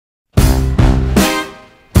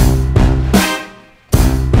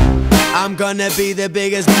I'm gonna be the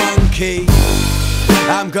biggest monkey.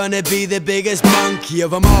 I'm gonna be the biggest monkey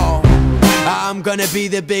of them all. I'm gonna be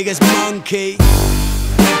the biggest monkey.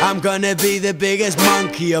 I'm gonna be the biggest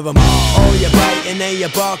monkey of them all. All your biting and your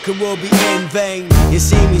barking will be in vain. You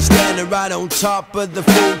see me standing right on top of the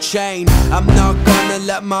food chain. I'm not gonna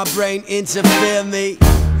let my brain interfere me.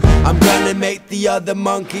 I'm gonna make the other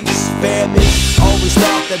monkeys fear me. Always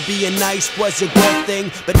thought that being nice was a good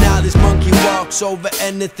thing, but now this monkey walks over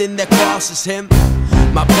anything that crosses him.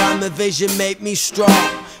 My primate vision made me strong,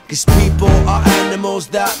 cause people are animals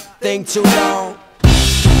that think too long.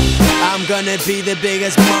 I'm gonna be the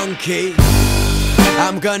biggest monkey.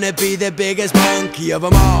 I'm gonna be the biggest monkey of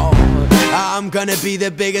them all. I'm gonna be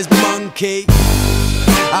the biggest monkey.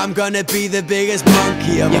 I'm gonna be the biggest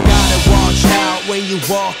monkey of them all. You gotta watch out when you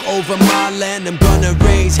walk over my land. I'm gonna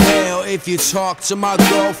raise hell if you talk to my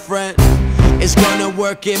girlfriend. It's gonna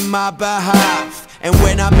work in my behalf, and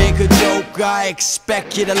when I make a joke I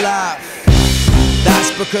expect you to laugh.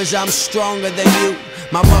 That's because I'm stronger than you.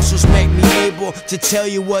 My muscles make me able to tell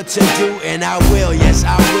you what to do, and I will, yes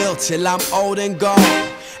I will, till I'm old and gone,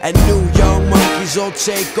 and new young monkeys will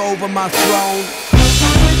take over my throne.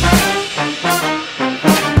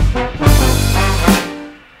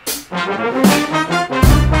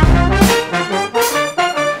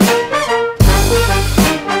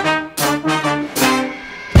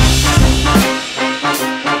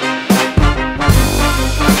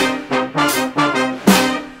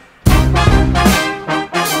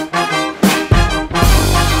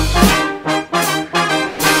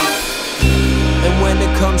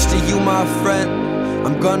 Comes to you, my friend,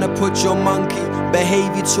 I'm gonna put your monkey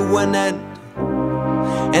behavior to an end.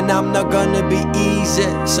 And I'm not gonna be easy.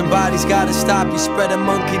 Somebody's gotta stop you spreading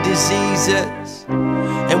monkey diseases.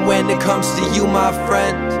 And when it comes to you, my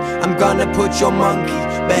friend, I'm gonna put your monkey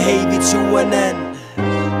behavior to an end.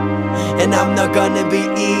 And I'm not gonna be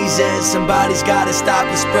easy. Somebody's gotta stop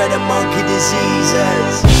you spreading monkey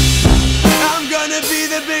diseases. I'm gonna be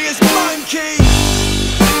the biggest monkey.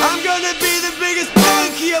 I'm gonna be the biggest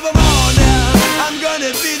monkey of them all now. I'm gonna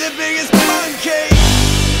be the biggest monkey.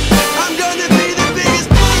 I'm gonna be the biggest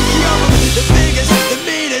monkey of them. The biggest, the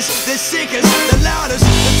meanest, the sickest, the loudest,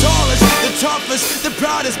 the tallest, the toughest, the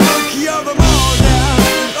proudest monkey of them all.